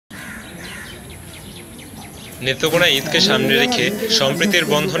নেত্রকোনা ঈদকে সামনে রেখে সম্প্রীতির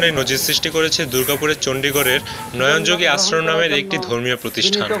বন্ধনে নজির সৃষ্টি করেছে দুর্গাপুরের চণ্ডীগড়ের নয়নযোগী আশ্রম নামের একটি ধর্মীয়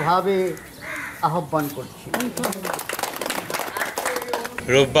প্রতিষ্ঠান। আহ্বান করছি।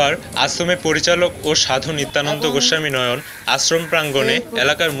 রোববার আশ্রমের পরিচালক ও সাধু নিত্যানন্দ গোস্বামী নয়ন আশ্রম প্রাঙ্গণে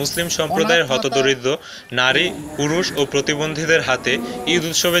এলাকার মুসলিম সম্প্রদায়ের হতদরিদ্র নারী, পুরুষ ও প্রতিবন্ধীদের হাতে ঈদ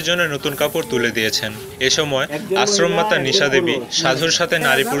উৎসবের জন্য নতুন কাপড় তুলে দিয়েছেন। এ সময় আশ্রম মাতা নিশা দেবী সাধুর সাথে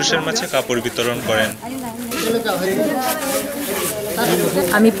নারী পুরুষের মাঝে কাপড় বিতরণ করেন।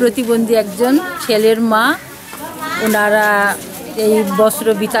 আমি প্রতিবন্ধী একজন ছেলের মা। ওনারা এই বস্ত্র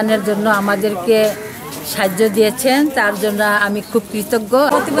বিতানের জন্য আমাদেরকে সাহায্য দিয়েছেন, তার জন্য আমি খুব কৃতজ্ঞ।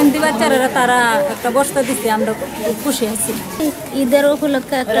 প্রতিবন্ধী বাচ্চারা তারা একটা বস্ত্র দিচ্ছে, আমরা খুব খুশি আছি। ঈদের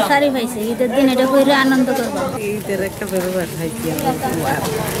উপলক্ষে একটা শাড়ি পাইছি, ঈদের দিন এটা করে আনন্দ করবো। ঈদের একটা ব্যবহার পাইছি।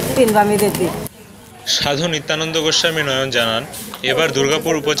 সাধু নিত্যানন্দ গোস্বামী নয়ন জানান, এবার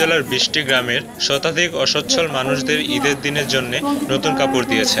দুর্গাপুর উপজেলার 20টি গ্রামের শতাধিক অসচ্ছল মানুষদের ঈদের দিনের জন্য নতুন কাপড়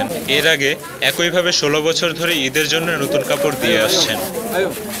দিয়েছেন। এর আগে একইভাবে 16 বছর ধরে ঈদের জন্য নতুন কাপড় দিয়ে আসছেন।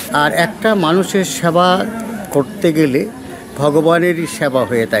 আর একটা মানুষের সেবা করতে গেলে ভগবানেরই সেবা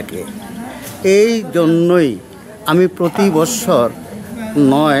হয়ে থাকে। এই জন্যই আমি প্রতি বৎসর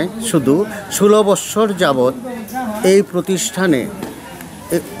নয়, শুধু 16 বৎসর যাবৎ এই প্রতিষ্ঠানে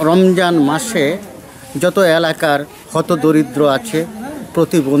রমজান মাসে যত এলাকার হতদরিদ্র আছে,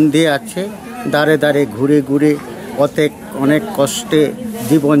 প্রতিবন্ধী আছে, দাঁড়ে দাঁড়ে ঘুরে ঘুরে অনেক কষ্টে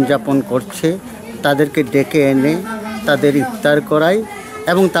জীবনযাপন করছে, তাদেরকে ডেকে এনে তাদের ইফতার করাই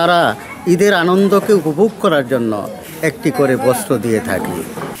এবং তারা ঈদের আনন্দকে উপভোগ করার জন্য একটি করে বস্ত্র দিয়ে থাকি।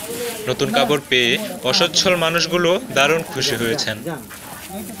 নতুন কাপড় পেয়ে অসচ্ছল মানুষগুলো দারুণ খুশি হয়েছেন।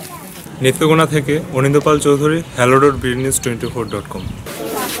 নেত্রকোনা থেকে অনিন্দ্য পাল চৌধুরী, হ্যালোডট বিডনিউজ 24.com।